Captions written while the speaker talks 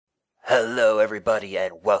Hello everybody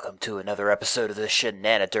and welcome to another episode of the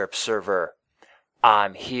Shenaniderp server.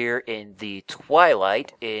 I'm here in the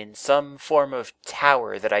Twilight in some form of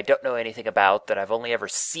tower that I don't know anything about, that I've only ever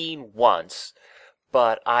seen once,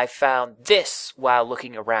 but I found this while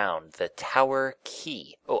looking around, the tower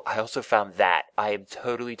key. Oh, I also found that. I am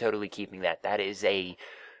totally keeping that. That is a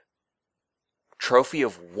trophy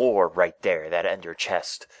of war right there, that ender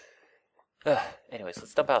chest. Anyways,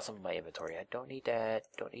 let's dump out some of my inventory. I don't need that.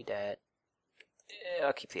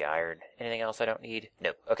 I'll keep the iron. Anything else I don't need?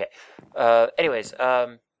 Nope. Okay. Anyways,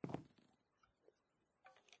 I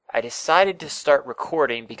decided to start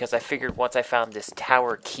recording because I figured once I found this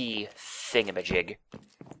tower key thingamajig,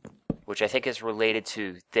 which I think is related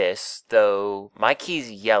to this, though my key's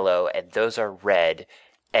yellow and those are red,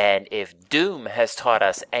 and if Doom has taught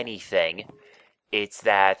us anything, it's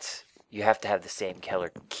that you have to have the same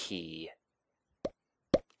color key.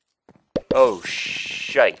 Oh,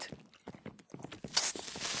 shite.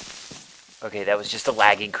 Okay, that was just a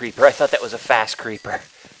lagging creeper. I thought that was a fast creeper.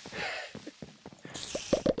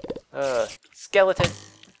 Skeleton.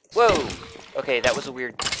 Whoa! Okay, that was a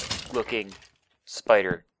weird looking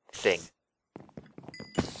spider thing.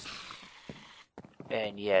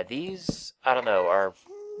 And yeah, these, I don't know, are...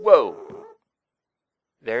 Whoa!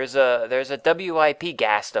 There's a WIP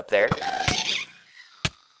ghast up there.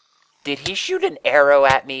 Did he shoot an arrow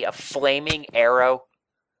at me? A flaming arrow?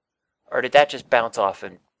 Or did that just bounce off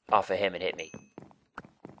of him and hit me?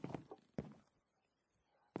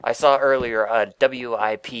 I saw earlier a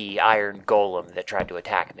WIP iron golem that tried to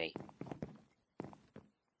attack me.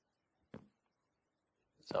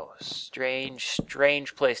 So,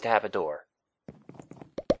 strange place to have a door.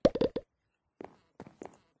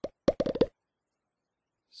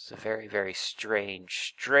 It's a very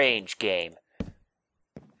strange game.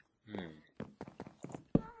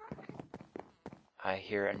 I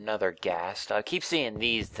hear another ghast. I keep seeing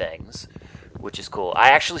these things, which is cool.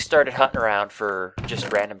 I actually started hunting around for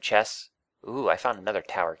just random chests. Ooh, I found another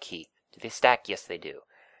tower key. Do they stack? Yes, they do.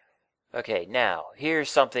 Okay, now,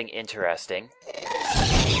 here's something interesting.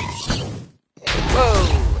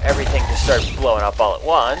 Whoa! Everything just started blowing up all at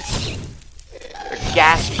once. There's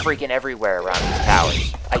gas freaking everywhere around these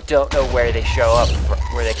towers. I don't know where they show up,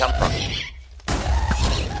 where they come from.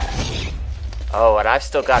 Oh, and I've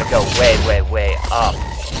still got to go way up.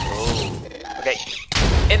 Ooh. Okay,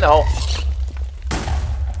 in the hole.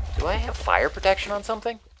 Do I have fire protection on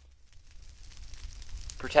something?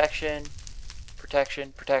 Protection.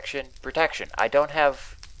 I don't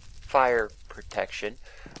have fire protection.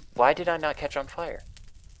 Why did I not catch on fire?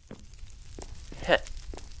 Heh.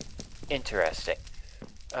 Interesting.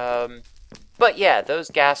 But yeah, those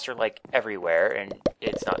ghasts are like everywhere, and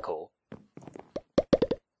it's not cool.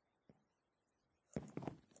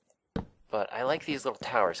 But I like these little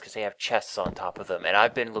towers because they have chests on top of them. And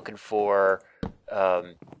I've been looking for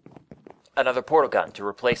another portal gun to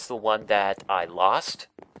replace the one that I lost.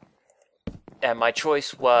 And my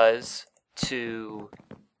choice was to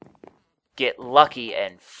get lucky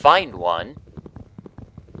and find one,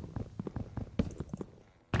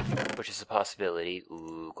 which is a possibility.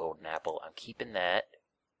 Ooh, golden apple. I'm keeping that.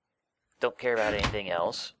 Don't care about anything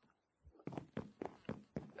else.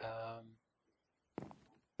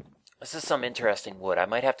 This is some interesting wood. I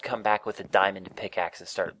might have to come back with a diamond pickaxe and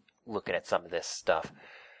start looking at some of this stuff.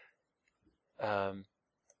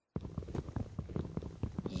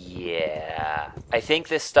 Yeah. I think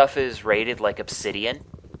this stuff is rated like obsidian,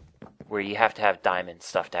 where you have to have diamond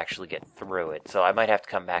stuff to actually get through it. So I might have to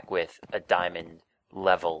come back with a diamond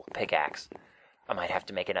level pickaxe. I might have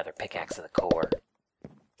to make another pickaxe of the core.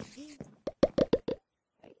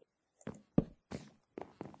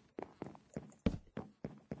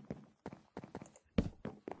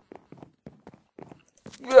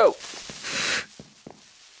 Whoa!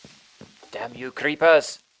 Damn you,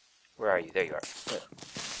 creepers! Where are you? There you are.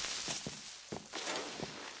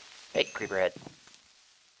 Hey, creeper head.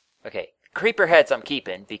 Okay, creeper heads I'm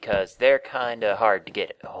keeping because they're kinda hard to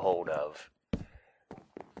get a hold of.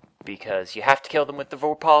 Because you have to kill them with the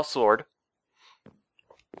Vorpal sword.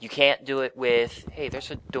 You can't do it with... Hey,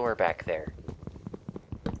 there's a door back there.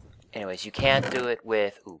 Anyways, you can't do it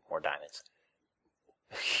with... Ooh, more diamonds.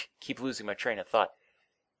 Keep losing my train of thought.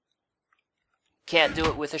 Can't do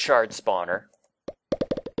it with a shard spawner.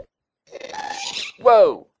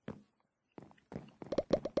 Whoa!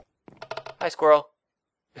 Hi, squirrel.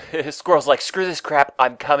 Squirrel's like, screw this crap,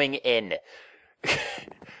 I'm coming in.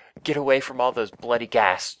 Get away from all those bloody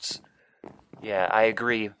ghasts. Yeah, I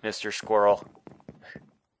agree, Mr. Squirrel.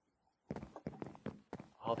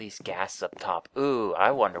 All these ghasts up top. Ooh,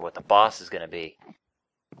 I wonder what the boss is gonna be.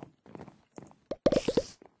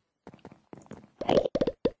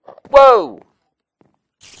 Whoa!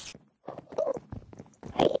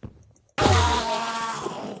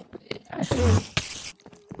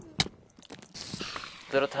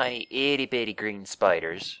 Little tiny itty bitty green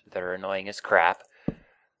spiders that are annoying as crap.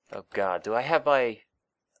 Oh god, do I have my...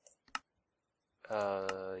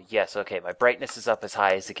 yes, okay, my brightness is up as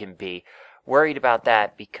high as it can be. Worried about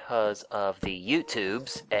that because of the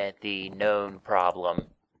YouTubes and the known problem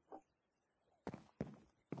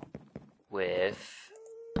with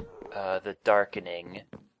the darkening.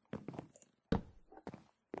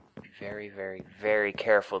 Be very, very, very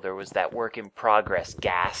careful. There was that work in progress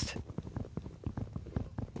ghast.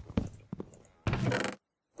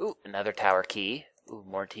 Ooh, another tower key. Ooh,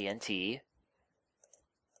 more TNT.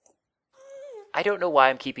 I don't know why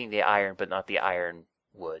I'm keeping the iron, but not the iron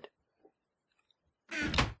wood.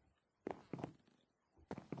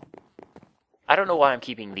 I don't know why I'm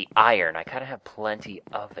keeping the iron. I kind of have plenty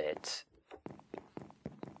of it.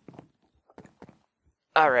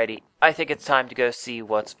 Alrighty, I think it's time to go see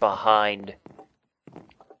what's behind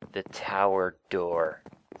the tower door.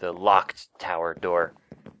 The locked tower door.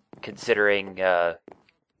 Considering,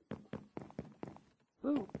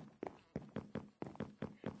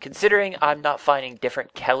 Considering I'm not finding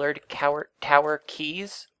different colored tower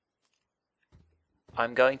keys,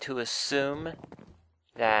 I'm going to assume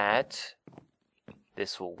that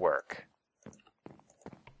this will work.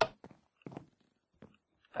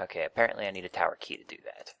 Okay, apparently I need a tower key to do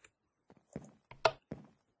that.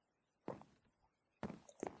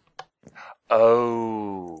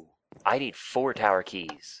 Oh, I need 4 tower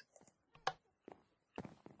keys.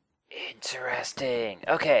 Interesting.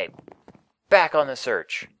 Okay, back on the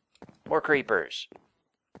search. More creepers.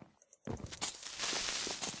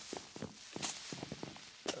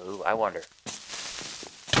 Ooh, I wonder.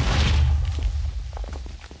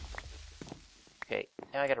 Okay,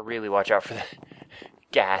 now I gotta really watch out for the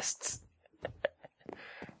ghasts.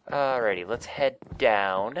 Alrighty, let's head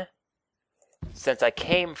down. Since I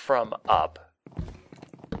came from up.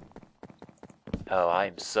 Oh,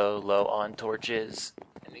 I'm so low on torches.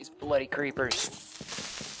 And these bloody creepers.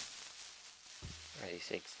 What are these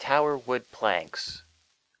things? Tower wood planks.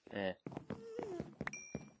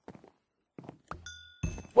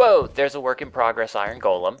 Whoa, there's a work in progress iron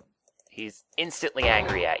golem. He's instantly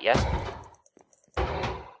angry at you.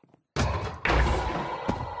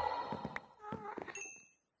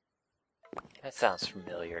 That sounds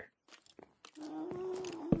familiar.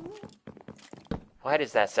 Why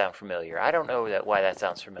does that sound familiar? I don't know why that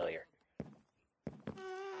sounds familiar.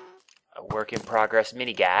 A work in progress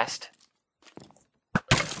mini ghast.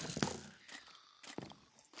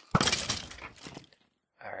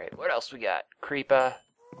 Alright, what else we got? Creeper.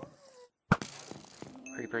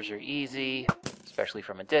 Creepers are easy, especially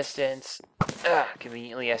from a distance.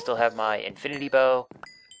 Conveniently, I still have my infinity bow.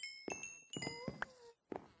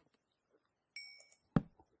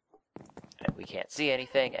 And we can't see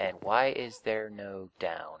anything, and why is there no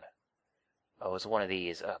down? Oh, it's one of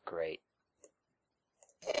these. Oh, great.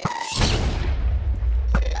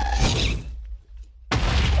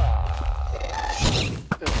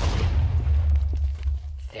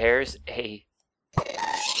 There's a...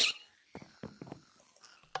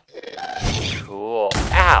 Cool.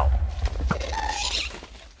 Ow!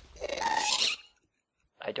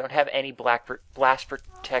 I don't have any blast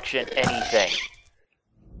protection, anything.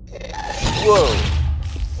 Whoa!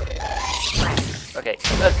 Okay,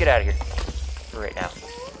 let's get out of here. For right now.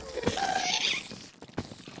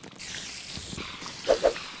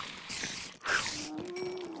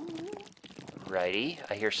 Righty.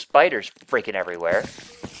 I hear spiders freaking everywhere.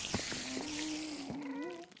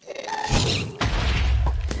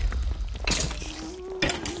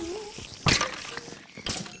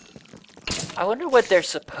 I wonder what they're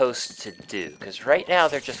supposed to do, because right now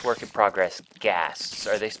they're just work in progress ghasts.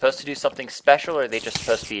 Are they supposed to do something special, or are they just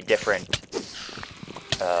supposed to be a different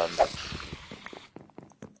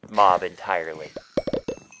mob entirely?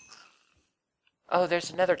 Oh,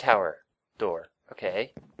 there's another tower door.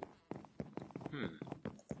 Okay.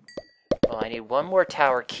 Well, I need one more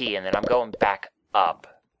tower key, and then I'm going back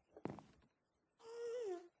up.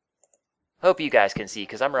 Hope you guys can see,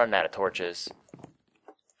 because I'm running out of torches.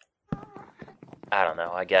 I don't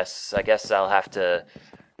know. I guess I'll have to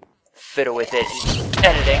fiddle with it in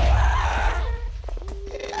editing.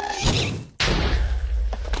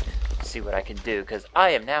 See what I can do, because I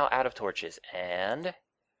am now out of torches, and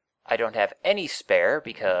I don't have any spare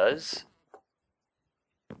because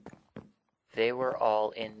they were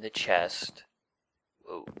all in the chest.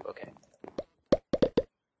 Oh, okay.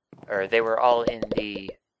 Or they were all in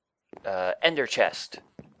the ender chest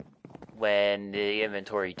when the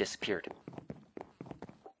inventory disappeared.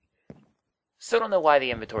 Still don't know why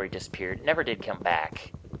the inventory disappeared. It never did come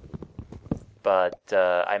back. But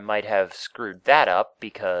I might have screwed that up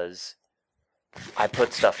because I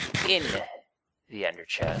put stuff in the ender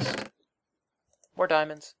chest. More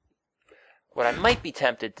diamonds. What I might be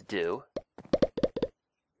tempted to do...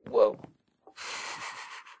 Whoa.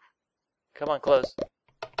 Come on, close.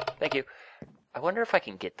 Thank you. I wonder if I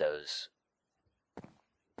can get those.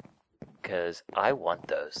 Because I want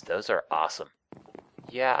those. Those are awesome.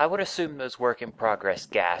 Yeah, I would assume those work in progress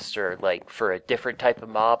ghasts are like for a different type of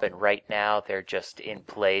mob, and right now they're just in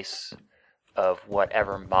place of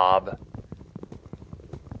whatever mob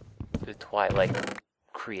the Twilight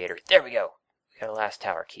creator. There we go. We got a last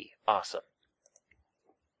tower key. Awesome.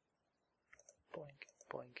 Boink,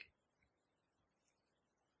 boink.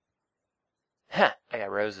 Ha! I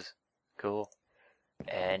got roses. Cool.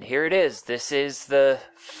 And here it is. This is the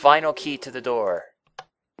final key to the door.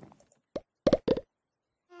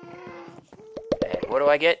 And what do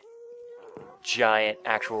I get? Giant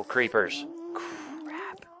actual creepers.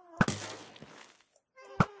 Crap.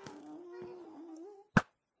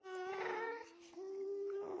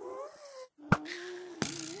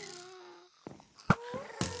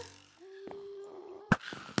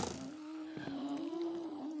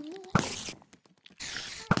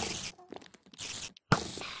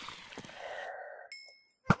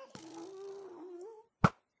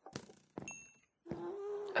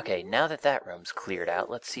 Okay, now that that room's cleared out,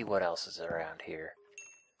 let's see what else is around here.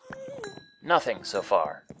 Nothing so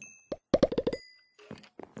far.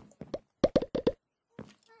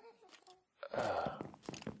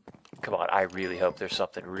 Come on, I really hope there's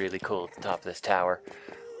something really cool at the top of this tower.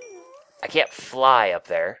 I can't fly up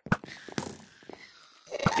there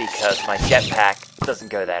because my jetpack doesn't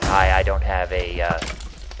go that high. I don't have a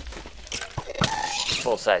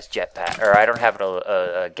full-size jetpack, or I don't have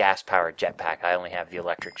a gas-powered jetpack. I only have the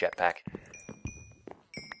electric jetpack.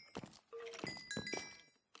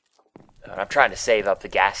 And I'm trying to save up the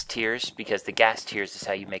gas tiers, because the gas tiers is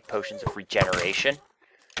how you make potions of regeneration.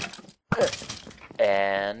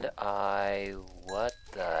 And what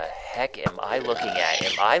the heck am I looking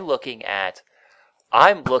at? I'm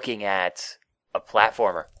looking at a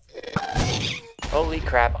platformer. Holy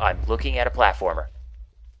crap, I'm looking at a platformer.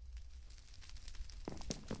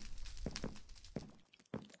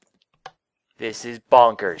 This is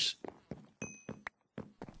bonkers.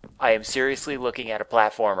 I am seriously looking at a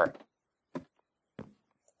platformer.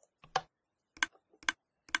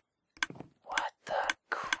 What the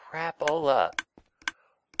crapola?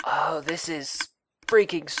 Oh, this is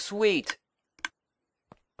freaking sweet.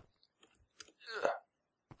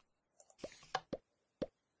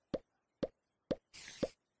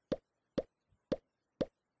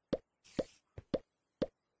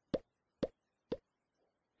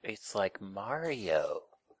 It's like Mario,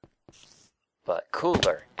 but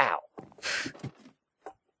cooler. Ow.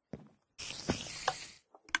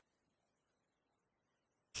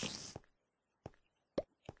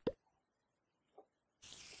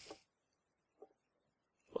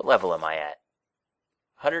 What level am I at?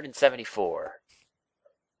 174.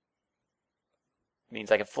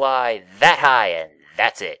 Means I can fly that high, and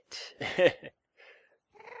that's it. There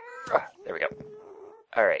we go.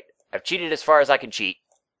 Alright, I've cheated as far as I can cheat.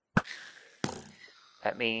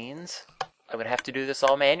 That means I'm going to have to do this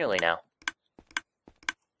all manually now.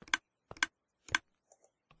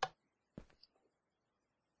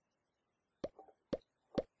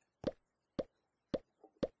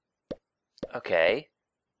 Okay.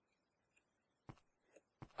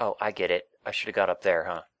 Oh, I get it. I should have got up there,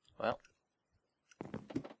 huh? Well.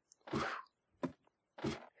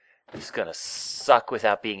 This is going to suck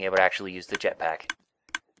without being able to actually use the jetpack.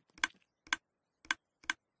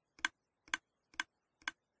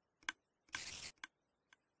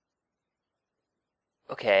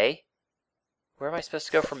 Okay. Where am I supposed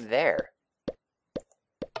to go from there?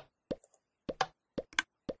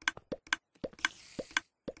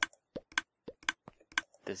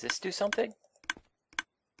 Does this do something?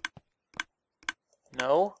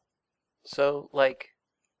 No? So, like...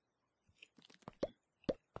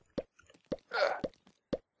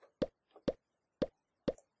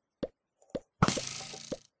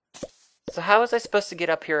 So how was I supposed to get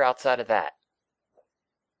up here outside of that?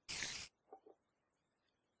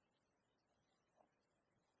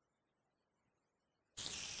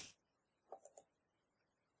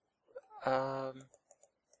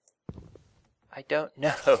 I don't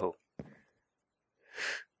know.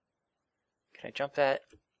 Can I jump that?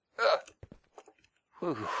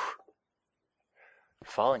 Whew.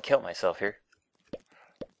 Fall and kill myself here.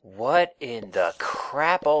 What in the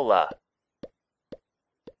crapola?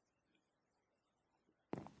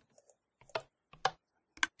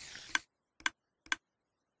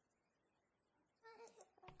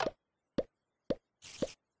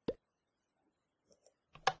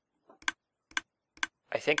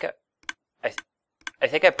 think I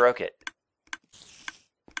think I broke it.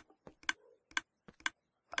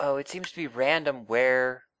 Oh, it seems to be random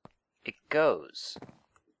where it goes.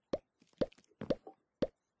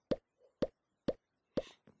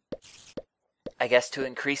 I guess to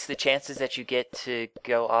increase the chances that you get to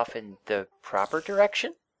go off in the proper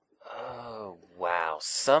direction? Oh, wow.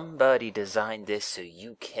 Somebody designed this so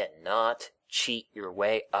you cannot cheat your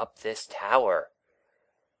way up this tower.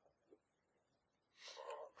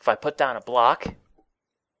 If I put down a block,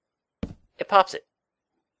 it pops it.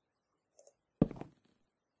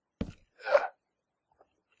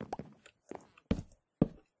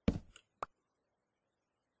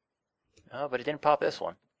 Oh, but it didn't pop this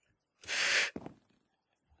one.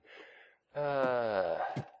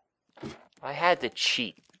 I had to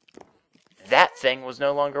cheat. That thing was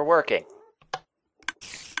no longer working.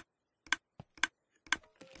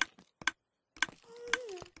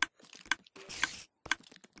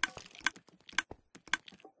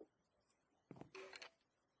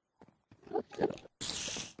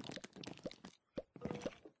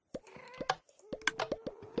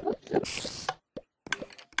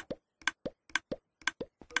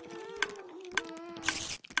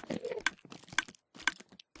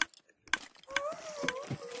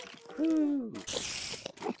 Whew.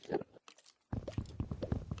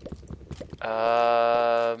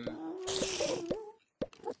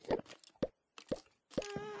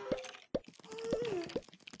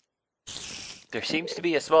 There seems to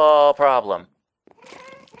be a small problem.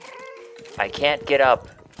 I can't get up.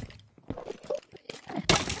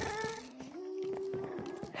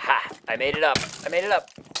 Ha! I made it up. I made it up.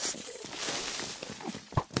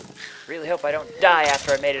 Really hope I don't die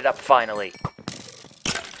after I made it up finally.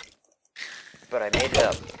 But I made it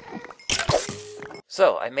up.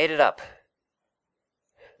 So, I made it up.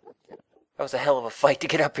 That was a hell of a fight to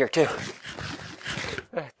get up here, too.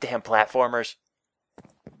 Damn platformers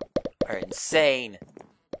are insane.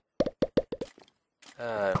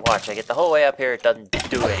 Watch, I get the whole way up here, it doesn't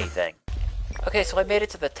do anything. Okay, so I made it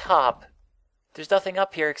to the top. There's nothing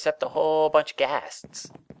up here except a whole bunch of ghasts.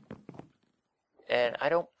 And I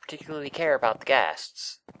don't particularly care about the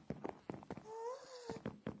ghasts.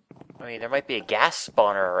 I mean, there might be a gas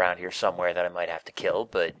spawner around here somewhere that I might have to kill,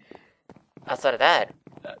 but outside of that,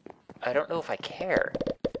 I don't know if I care.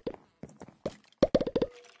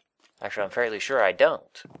 Actually, I'm fairly sure I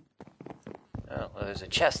don't. Oh, well, there's a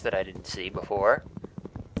chest that I didn't see before.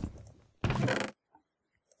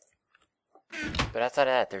 But outside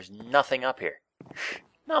of that, there's nothing up here.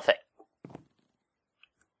 Nothing.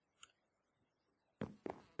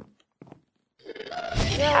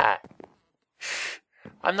 Yeah.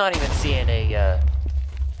 I'm not even seeing a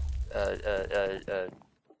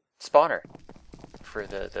spawner for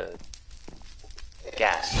the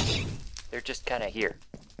gas. They're just kind of here.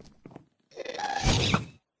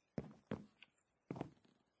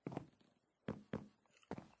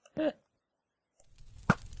 Huh.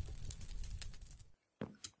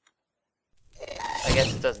 I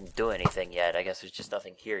guess it doesn't do anything yet. I guess there's just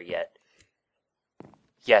nothing here yet.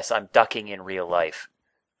 Yes, I'm ducking in real life.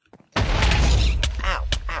 Ow,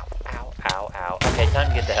 ow, ow, ow, ow. Okay, time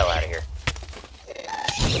to get the hell out of here.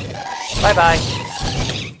 Bye-bye.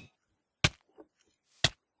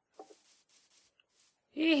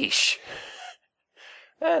 Yeesh.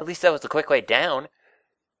 At least that was the quick way down.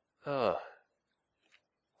 Oh.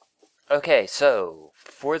 Okay, so,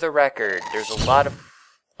 for the record, there's a lot of,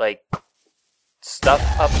 like, stuff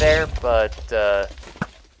up there, but,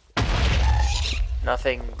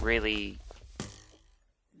 nothing really,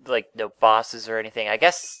 like, no bosses or anything. I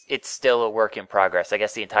guess it's still a work in progress. I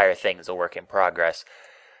guess the entire thing is a work in progress.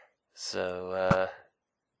 So,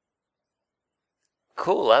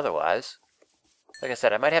 cool otherwise. Like I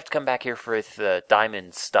said, I might have to come back here for the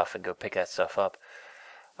diamond stuff and go pick that stuff up.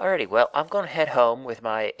 Alrighty, well, I'm going to head home with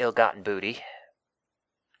my ill-gotten booty.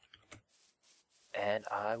 And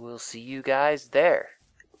I will see you guys there.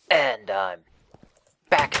 And I'm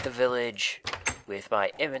back at the village with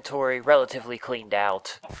my inventory relatively cleaned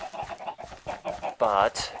out.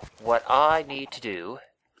 But what I need to do,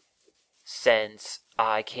 since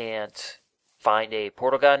I can't find a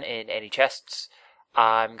portal gun in any chests,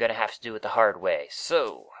 I'm going to have to do it the hard way.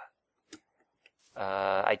 So,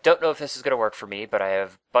 I don't know if this is going to work for me, but I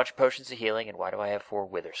have a bunch of potions of healing, and why do I have 4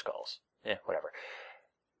 wither skulls? Whatever.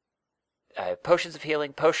 I have potions of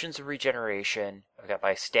healing, potions of regeneration. I've got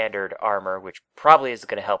my standard armor, which probably isn't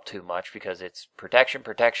going to help too much because it's protection,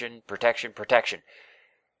 protection, protection, protection.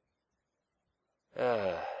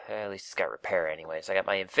 At least it's got repair anyways. I got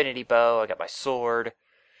my infinity bow, I got my sword.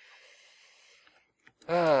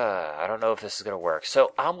 I don't know if this is going to work.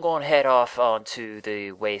 So I'm going to head off onto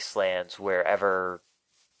the wastelands wherever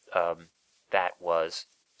that was.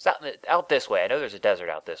 It's out this way. I know there's a desert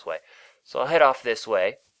out this way. So I'll head off this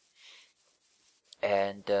way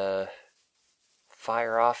and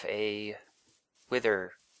fire off a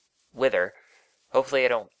wither. Hopefully I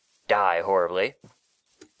don't die horribly.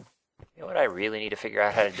 You know what I really need to figure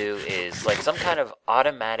out how to do is like some kind of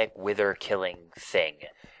automatic wither killing thing.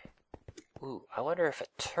 Ooh, I wonder if a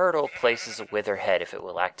turtle places a wither head if it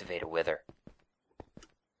will activate a wither.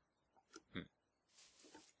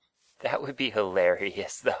 That would be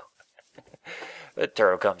hilarious, though. The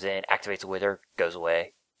turtle comes in, activates a wither, goes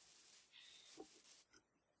away.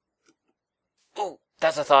 Ooh,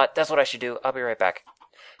 that's a thought. That's what I should do. I'll be right back.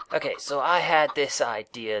 Okay, so I had this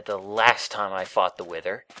idea the last time I fought the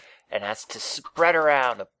wither, and that's to spread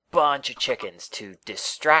around a bunch of chickens to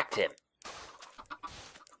distract him.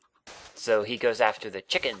 So he goes after the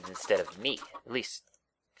chickens instead of me, at least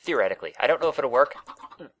theoretically. I don't know if it'll work,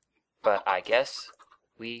 but I guess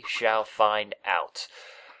we shall find out.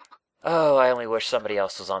 Oh, I only wish somebody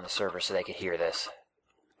else was on the server so they could hear this.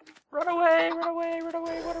 Run away, run away, run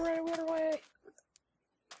away, run away, run away.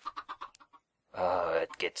 Oh, it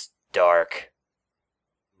gets dark.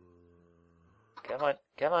 Come on,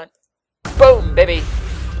 come on. Boom, baby!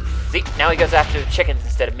 See, now he goes after the chickens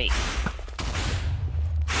instead of me.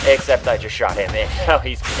 Except I just shot him and now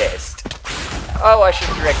he's pissed. Oh, I should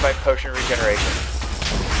direct my potion of regeneration.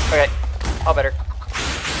 Okay, all better.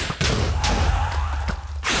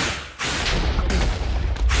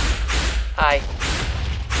 Hi.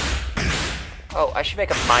 Oh, I should make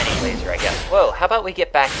a mining laser, I guess. Whoa, how about we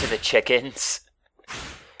get back to the chickens?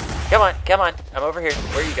 Come on, come on. I'm over here.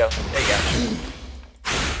 Where you go? There you go.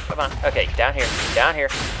 Come on. Okay, down here. Down here.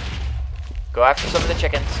 Go after some of the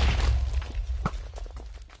chickens.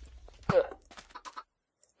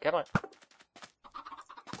 Come on.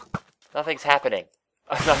 Nothing's happening.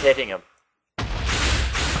 I'm not hitting him.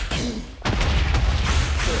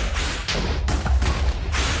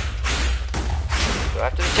 Go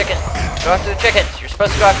after the chickens. Go after the chickens. You're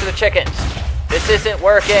supposed to go after the chickens. This isn't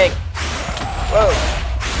working. Whoa.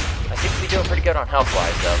 I seem to be doing pretty good on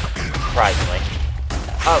health-wise, though. Surprisingly.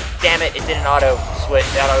 Oh, damn it. It did an auto-switch,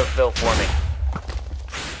 auto-fill for me.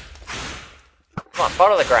 Come on, fall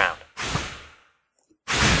to the ground.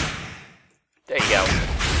 There you go.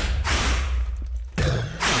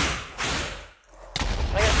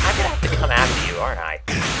 I'm gonna have to come after you, aren't I?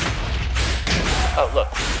 Oh, look.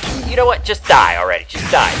 You know what? Just die already. Just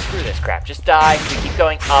die. Screw this crap. Just die. We keep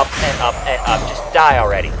going up and up and up. Just die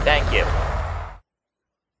already. Thank you.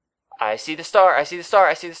 I see the star. I see the star.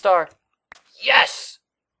 I see the star. Yes!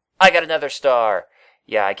 I got another star.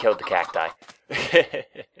 Yeah, I killed the cacti.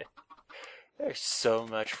 There's so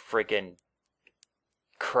much friggin'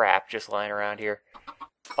 crap just lying around here.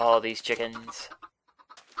 All these chickens.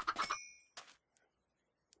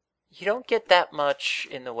 You don't get that much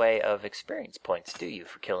in the way of experience points, do you,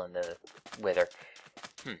 for killing the wither?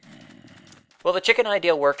 Well, the chicken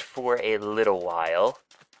idea worked for a little while.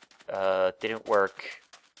 Didn't work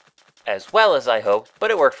as well as I hoped, but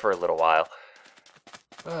it worked for a little while.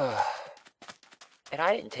 And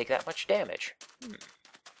I didn't take that much damage.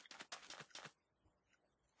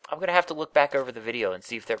 I'm going to have to look back over the video and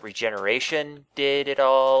see if that regeneration did it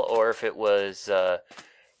all, or if it was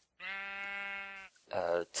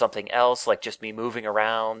something else, like just me moving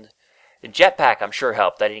around. The jetpack, I'm sure,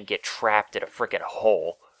 helped. I didn't get trapped in a frickin'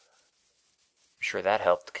 hole. I'm sure that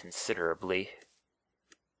helped considerably.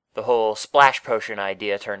 The whole splash potion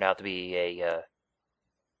idea turned out to be a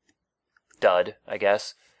dud, I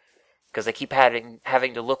guess. Because I keep having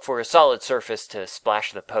to look for a solid surface to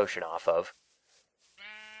splash the potion off of.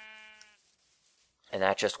 And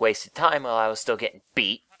that just wasted time while I was still getting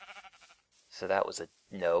beat. So that was a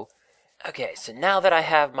no. Okay, so now that I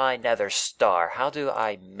have my nether star, how do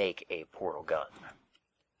I make a portal gun?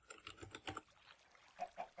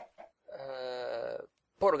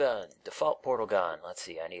 Portal gun. Default portal gun. Let's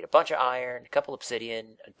see, I need a bunch of iron, a couple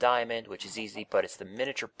obsidian, a diamond, which is easy, but it's the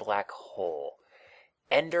miniature black hole.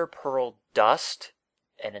 Ender pearl dust,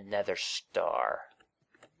 and a nether star.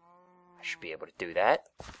 I should be able to do that.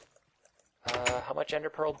 How much ender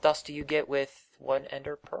pearl dust do you get with one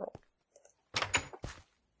ender pearl?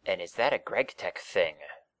 And is that a Greg Tech thing?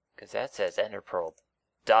 Because that says ender pearl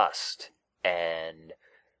dust. And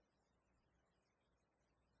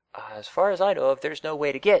as far as I know of, there's no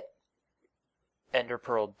way to get ender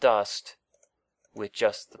pearl dust with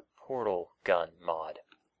just the portal gun mod.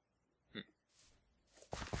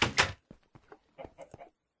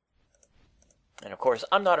 And of course,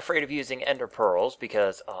 I'm not afraid of using ender pearls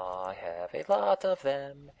because I have have a lot of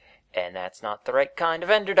them. And that's not the right kind of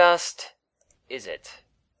ender dust, is it?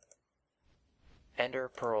 Ender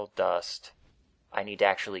pearl dust. I need to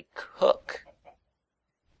actually cook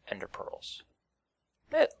ender pearls.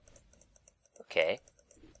 Okay.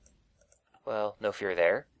 Well, no fear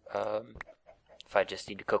there. If I just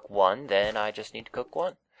need to cook one, then I just need to cook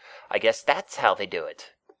one. I guess that's how they do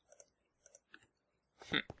it.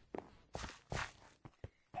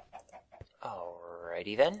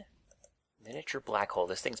 Alrighty then. Miniature black hole.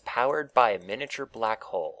 This thing's powered by a miniature black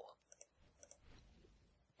hole.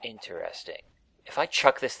 Interesting. If I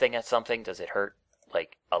chuck this thing at something, does it hurt?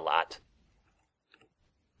 Like, a lot?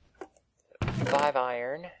 5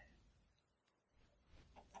 iron.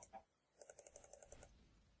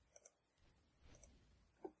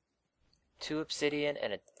 Two obsidian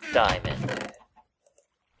and a diamond.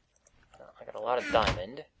 Oh, I got a lot of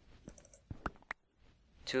diamond.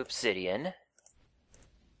 2 obsidian.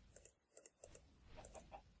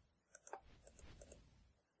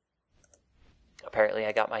 Apparently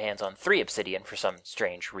I got my hands on 3 obsidian for some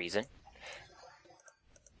strange reason.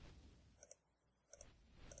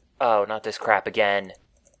 Oh, not this crap again.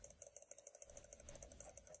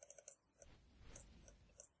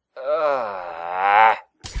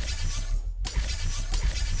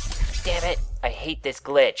 Damn it! I hate this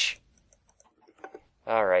glitch.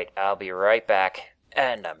 Alright, I'll be right back.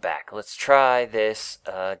 And I'm back. Let's try this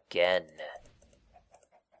again.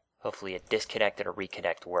 Hopefully a disconnect and a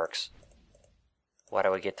reconnect works. Why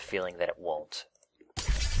do I get the feeling that it won't?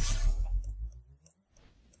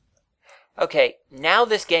 Okay, now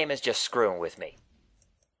this game is just screwing with me.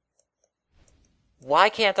 Why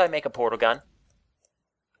can't I make a portal gun?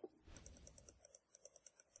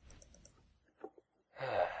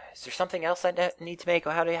 Is there something else I need to make?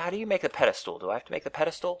 How do you make the pedestal? Do I have to make the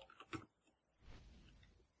pedestal?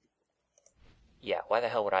 Yeah, why the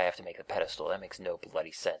hell would I have to make the pedestal? That makes no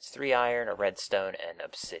bloody sense. 3 iron, a redstone, and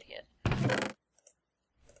obsidian.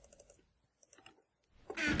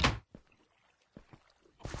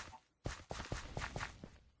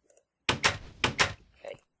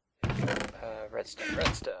 Okay.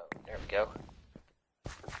 Redstone. There we go.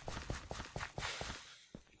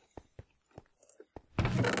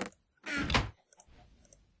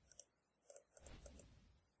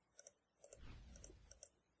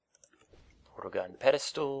 Portal gun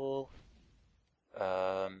pedestal.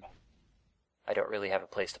 I don't really have a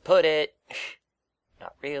place to put it.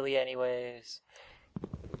 Not really, anyways.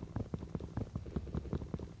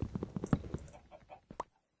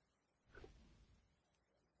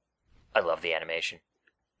 I love the animation.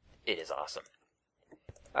 It is awesome.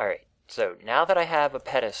 Alright, so now that I have a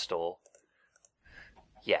pedestal...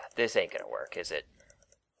 Yeah, this ain't gonna work, is it?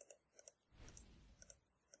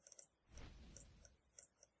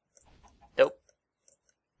 Nope.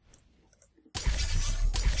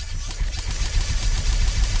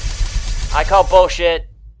 I call bullshit!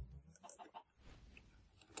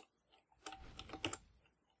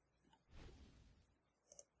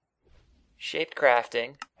 Shaped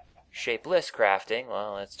crafting. Shapeless crafting.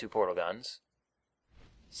 Well, that's 2 portal guns.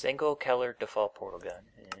 Single Keller default portal gun.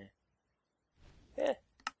 Yeah.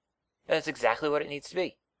 That's exactly what it needs to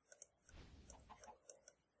be.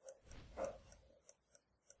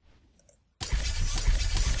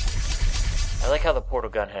 I like how the portal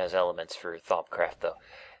gun has elements for Thaumcraft, though.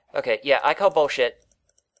 Okay, yeah, I call bullshit.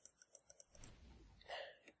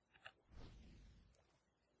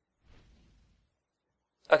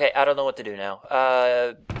 Okay, I don't know what to do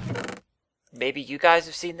now. Maybe you guys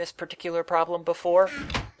have seen this particular problem before?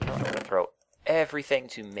 I'm going to throw everything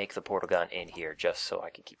to make the portal gun in here just so I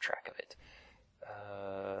can keep track of it.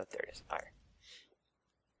 There it is, iron.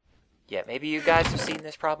 Yeah, maybe you guys have seen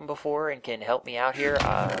this problem before and can help me out here.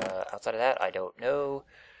 Outside of that, I don't know.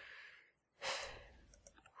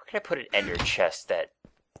 Where can I put an ender chest that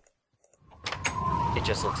it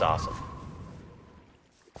just looks awesome?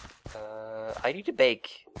 I need to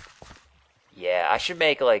make... Yeah, I should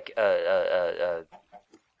make like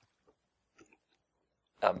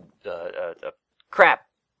crap.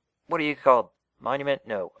 What are you called? Monument?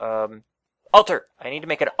 No. Altar. I need to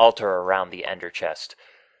make an altar around the ender chest.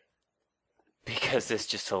 Because it's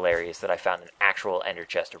just hilarious that I found an actual ender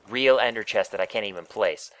chest, a real ender chest that I can't even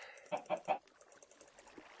place.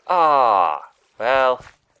 Ah, well,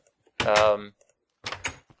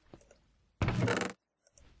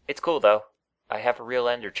 it's cool though. I have a real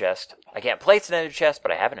ender chest. I can't place an ender chest,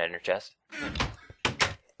 but I have an ender chest.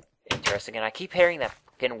 Interesting, and I keep hearing that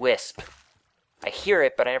fucking wisp. I hear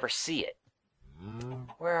it, but I never see it.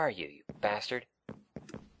 Where are you, you bastard?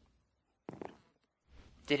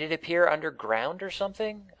 Did it appear underground or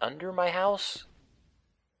something? Under my house?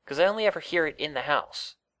 Because I only ever hear it in the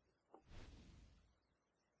house.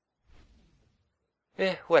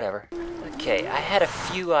 Whatever. Okay, I had a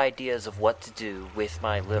few ideas of what to do with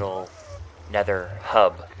my little nether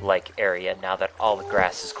hub-like area now that all the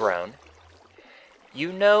grass is grown.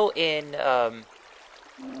 You know in,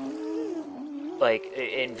 like,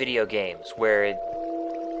 in video games where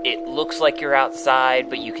it looks like you're outside,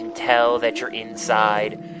 but you can tell that you're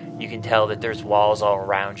inside. You can tell that there's walls all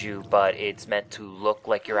around you, but it's meant to look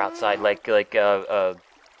like you're outside, like the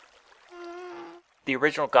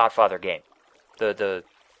original Godfather game, the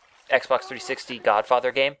Xbox 360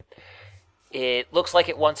 Godfather game. It looks like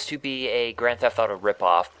it wants to be a Grand Theft Auto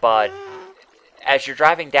ripoff, but as you're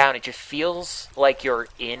driving down, it just feels like you're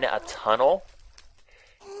in a tunnel,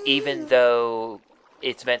 even though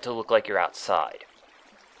it's meant to look like you're outside.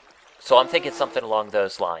 So I'm thinking something along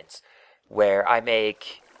those lines, where I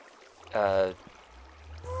make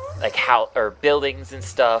like buildings and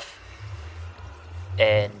stuff,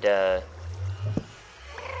 and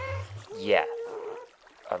yeah,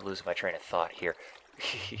 I'm losing my train of thought here.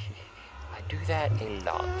 I do that a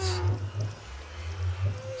lot.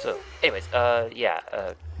 So, anyways,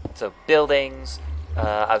 so buildings.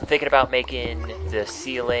 I'm thinking about making the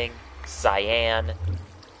ceiling cyan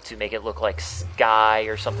to make it look like sky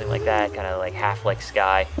or something like that, kind of like half like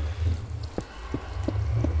sky.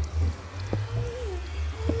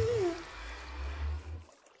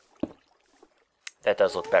 That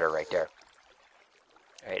does look better right there.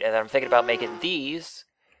 Alright, and then I'm thinking about making these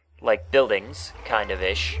like buildings, kind of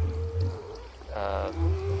ish.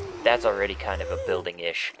 That's already kind of a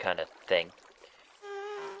building-ish kind of thing.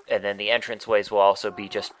 And then the entranceways will also be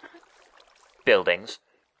just buildings.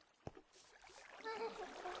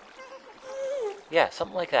 Yeah,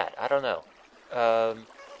 something like that. I don't know.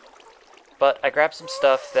 But I grabbed some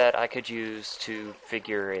stuff that I could use to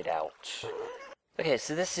figure it out. Okay,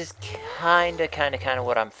 so this is kind of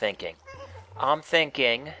what I'm thinking. I'm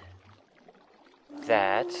thinking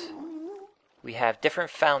that we have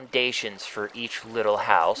different foundations for each little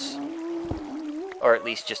house, or at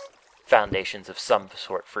least just foundations of some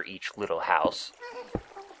sort for each little house.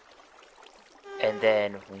 And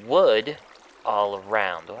then wood all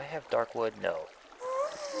around. Do I have dark wood? No.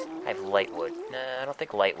 I have light wood. Nah, I don't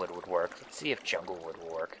think light wood would work. Let's see if jungle wood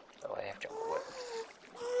will work. Oh, I have jungle wood.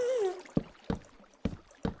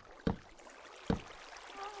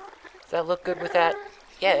 Does that look good with that?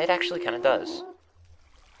 Yeah, it actually kind of does.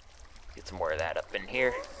 Get some more of that up in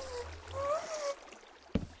here.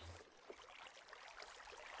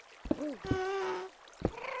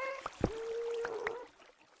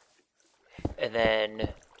 And then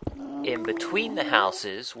in between the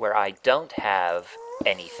houses where I don't have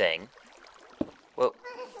anything. Whoa.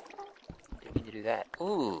 Didn't mean to do that.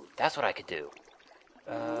 Ooh, that's what I could do.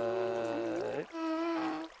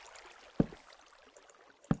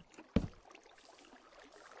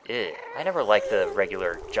 I never liked the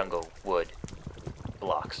regular jungle wood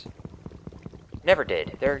blocks. Never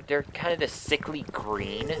did. They're kind of this sickly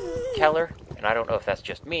green color, and I don't know if that's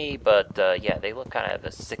just me, but yeah, they look kind of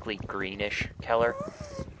a sickly greenish color,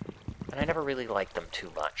 and I never really liked them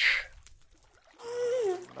too much.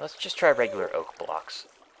 Let's just try regular oak blocks.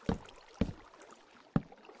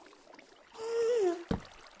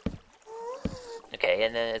 Okay,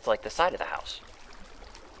 and then it's like the side of the house.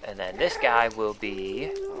 And then this guy will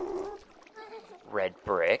be red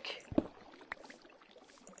brick.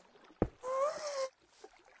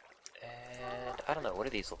 And I don't know, what do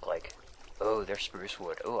these look like? Oh, they're spruce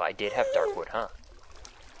wood. Oh, I did have dark wood, huh?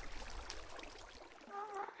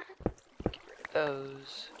 Get rid of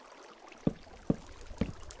those.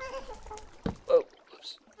 Oh,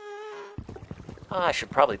 oops. Ah, I should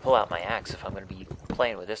probably pull out my axe if I'm going to be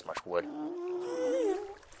playing with this much wood.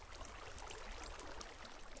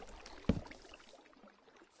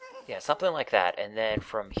 Yeah, something like that. And then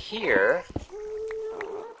from here,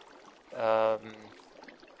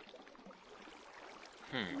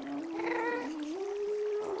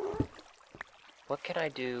 what can I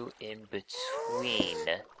do in between?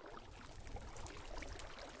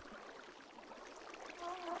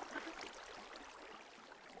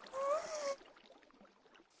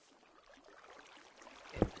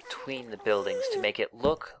 In between the buildings to make it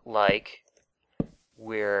look like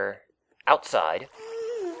we're outside.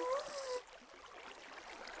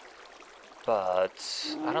 But,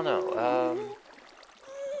 I don't know,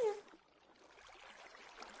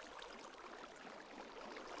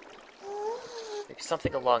 maybe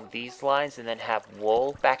something along these lines and then have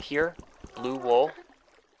wool back here. Blue wool.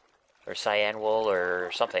 Or cyan wool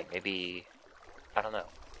or something. Maybe, I don't know.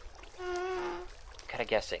 Kind of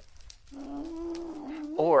guessing.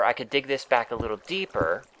 Or I could dig this back a little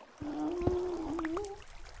deeper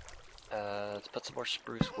put some more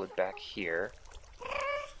spruce wood back here.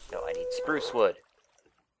 No, I need spruce wood.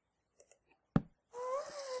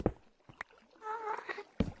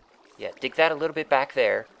 Yeah, dig that a little bit back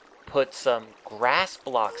there. Put some grass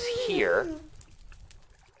blocks here.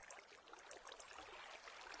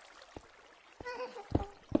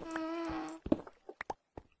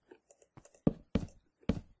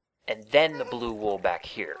 And then the blue wool back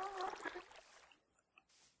here.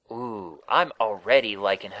 Ooh, I'm already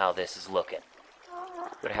liking how this is looking. I'm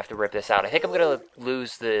gonna have to rip this out. I think I'm gonna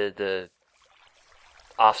lose the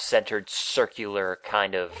off-centered circular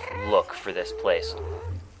kind of look for this place.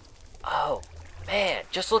 Oh, man,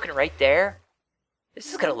 just looking right there, this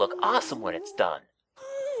is gonna look awesome when it's done.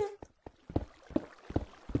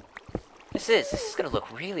 This is gonna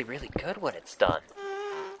look really, really good when it's done.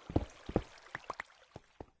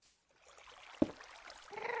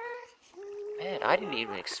 Man, I didn't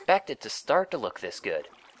even expect it to start to look this good.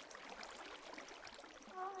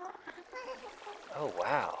 Oh,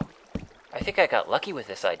 wow. I think I got lucky with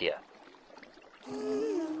this idea.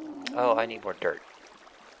 Oh, I need more dirt.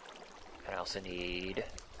 And I also need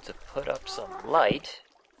to put up some light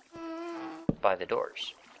by the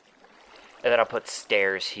doors. And then I'll put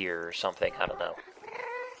stairs here or something. I don't know.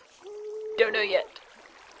 Don't know yet.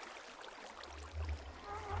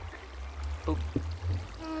 Boop.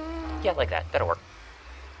 Yeah, like that. That'll work.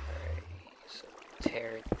 Alright, so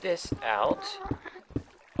tear this out.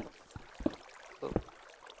 Boop.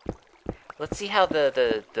 Let's see how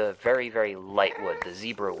the very, very light wood, the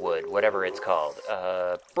zebra wood, whatever it's called,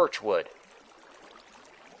 birch wood.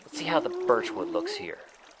 Let's see how the birch wood looks here.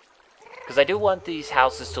 Because I do want these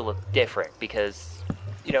houses to look different, because,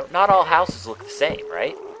 you know, not all houses look the same,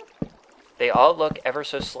 right? They all look ever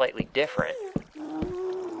so slightly different.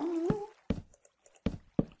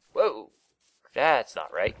 Whoa, that's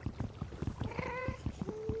not right.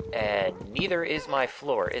 And neither is my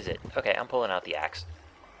floor, is it? Okay, I'm pulling out the axe.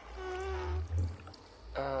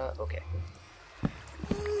 Okay.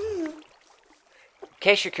 In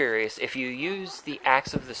case you're curious, if you use the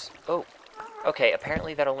axe of this... Oh, okay,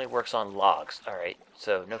 apparently that only works on logs. Alright,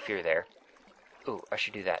 so no fear there. Ooh, I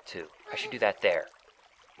should do that too. I should do that there.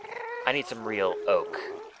 I need some real oak.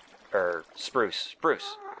 Or spruce.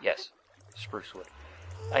 Spruce, yes. Spruce wood.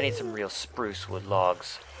 I need some real spruce wood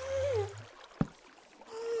logs.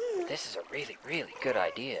 This is a really, really good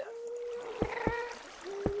idea.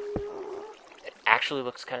 It actually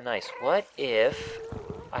looks kind of nice. What if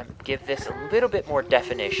I give this a little bit more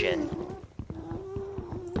definition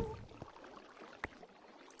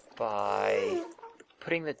by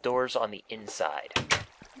putting the doors on the inside?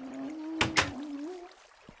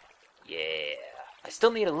 Yeah. I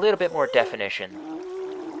still need a little bit more definition.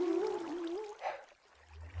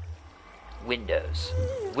 Windows.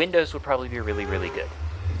 Windows would probably be really, really good.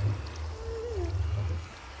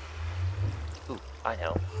 Ooh, I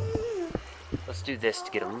know. Let's do this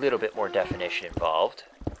to get a little bit more definition involved.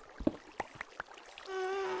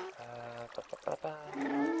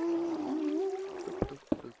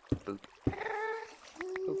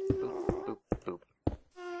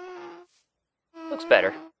 Looks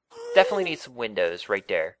better. Definitely need some windows right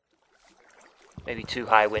there. Maybe 2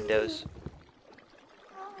 high windows.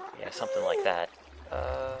 Yeah, something like that.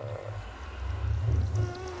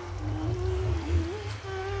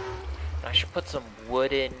 I should put some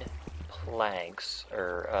wooden planks,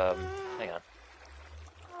 or, hang on.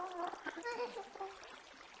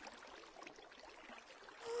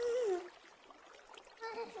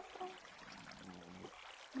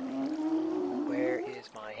 Where is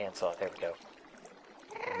my handsaw? There we go.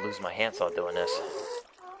 I'll lose my handsaw doing this.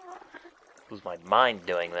 Lose my mind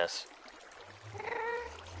doing this.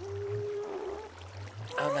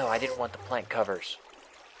 Oh no, I didn't want the plank covers.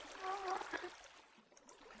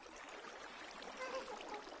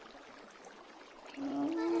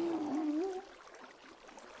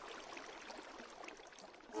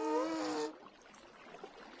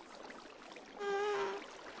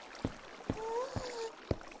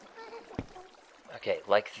 Okay,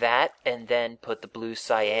 like that, and then put the blue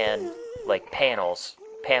cyan, like panel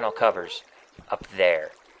covers up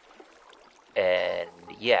there. And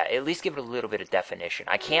yeah, at least give it a little bit of definition.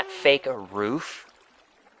 I can't fake a roof,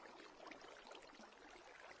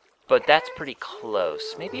 but that's pretty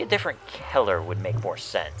close. Maybe a different color would make more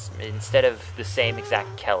sense. Instead of the same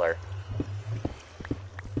exact color,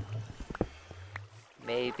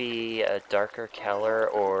 maybe a darker color,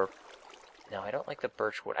 or... No, I don't like the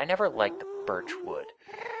birch wood. I never liked the birch wood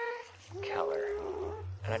color.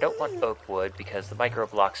 And I don't want oak wood because the micro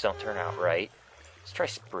blocks don't turn out right. Let's try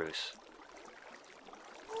spruce.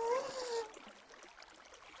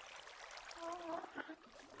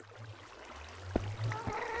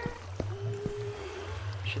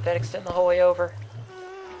 Should that extend the whole way over?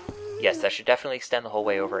 Yes, that should definitely extend the whole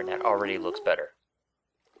way over, and that already looks better.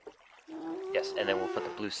 Yes, and then we'll put the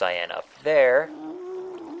blue cyan up there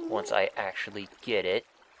once I actually get it.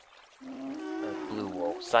 Blue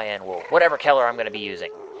wool, cyan wool, whatever color I'm going to be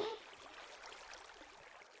using.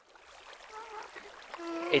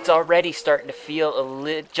 It's already starting to feel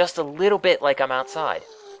just a little bit like I'm outside.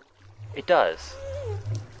 It does.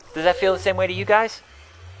 Does that feel the same way to you guys?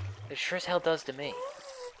 It sure as hell does to me.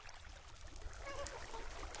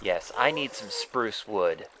 Yes, I need some spruce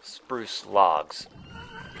wood, spruce logs.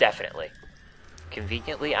 Definitely.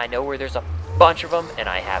 Conveniently, I know where there's a bunch of them, and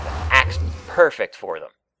I have an axe perfect for them.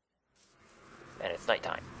 And it's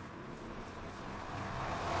nighttime.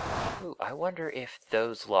 Ooh, I wonder if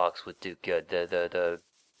those logs would do good. What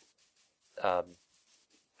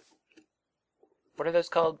are those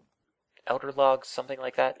called? Elder logs, something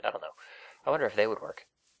like that? I don't know. I wonder if they would work.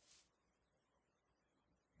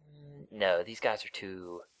 No, these guys are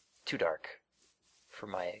too dark for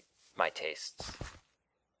my tastes.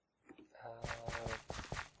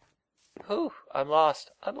 Whew, I'm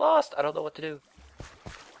lost. I'm lost. I don't know what to do.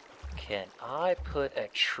 Can I put a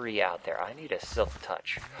tree out there? I need a silk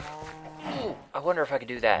touch. Ooh, I wonder if I can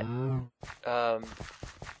do that.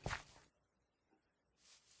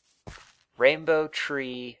 Rainbow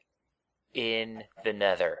tree in the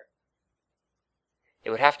nether. It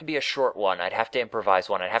would have to be a short one. I'd have to improvise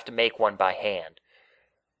one. I'd have to make one by hand.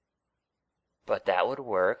 But that would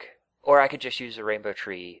work. Or I could just use the rainbow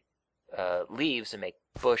tree leaves and make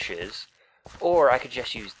bushes. Or I could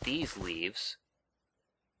just use these leaves.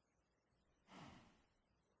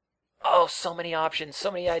 Oh, so many options, so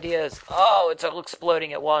many ideas. Oh, it's all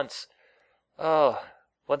exploding at once. Oh,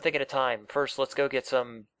 one thing at a time. First, let's go get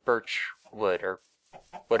some birch wood, or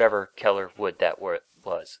whatever color wood that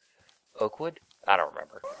was. Oak wood? I don't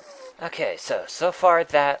remember. Okay, so far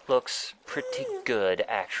that looks pretty good,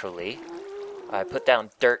 actually. I put down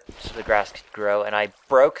dirt so the grass could grow, and I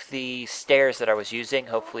broke the stairs that I was using.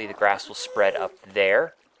 Hopefully the grass will spread up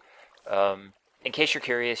there. In case you're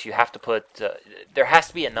curious, you have to put... there has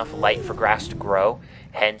to be enough light for grass to grow,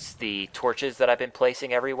 hence the torches that I've been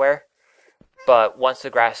placing everywhere. But once the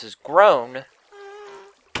grass is grown,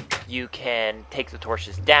 you can take the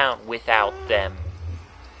torches down without them...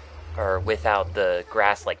 or without the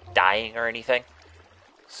grass, like, dying or anything.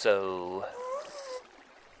 So...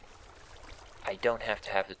 I don't have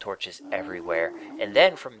to have the torches everywhere. And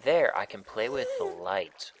then from there, I can play with the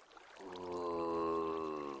light.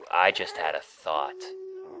 Ooh, I just had a thought.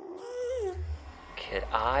 Could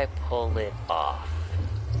I pull it off?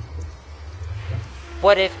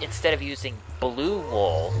 What if, instead of using blue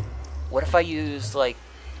wool, what if I use, like,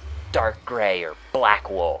 dark gray or black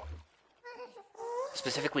wool?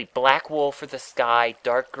 Specifically black wool for the sky,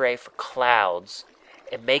 dark gray for clouds,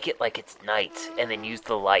 and make it like it's night, and then use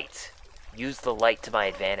the light. Use the light to my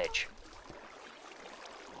advantage.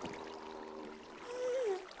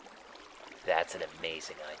 That's an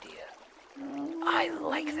amazing idea. I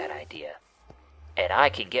like that idea. And I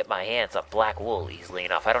can get my hands on black wool easily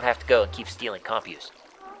enough. I don't have to go and keep stealing compus.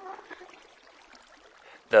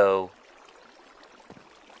 Though,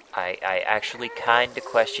 I actually kind of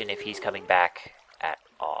question if he's coming back at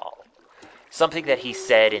all. Something that he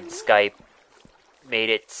said in Skype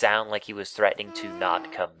made it sound like he was threatening to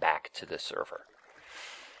not come back to the server.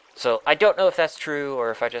 So I don't know if that's true,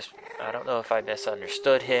 or if I don't know if I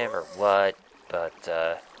misunderstood him or what, but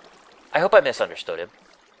I hope I misunderstood him.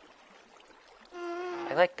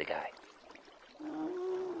 I like the guy.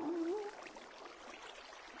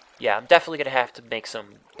 Yeah, I'm definitely gonna have to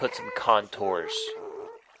put some contours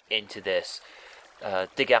into this.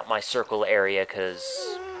 Dig out my circle area,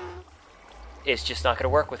 because it's just not gonna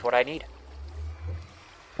work with what I need.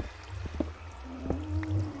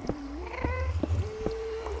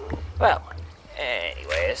 Well,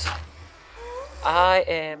 anyways, I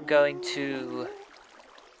am going to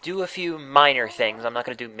do a few minor things. I'm not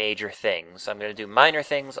going to do major things. I'm going to do minor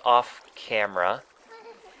things off camera.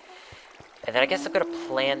 And then I guess I'm going to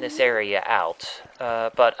plan this area out.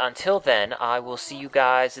 But until then, I will see you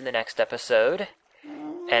guys in the next episode.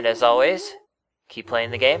 And as always, keep playing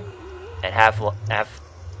the game and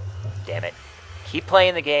damn it. Keep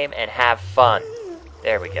playing the game and have fun.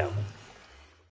 There we go.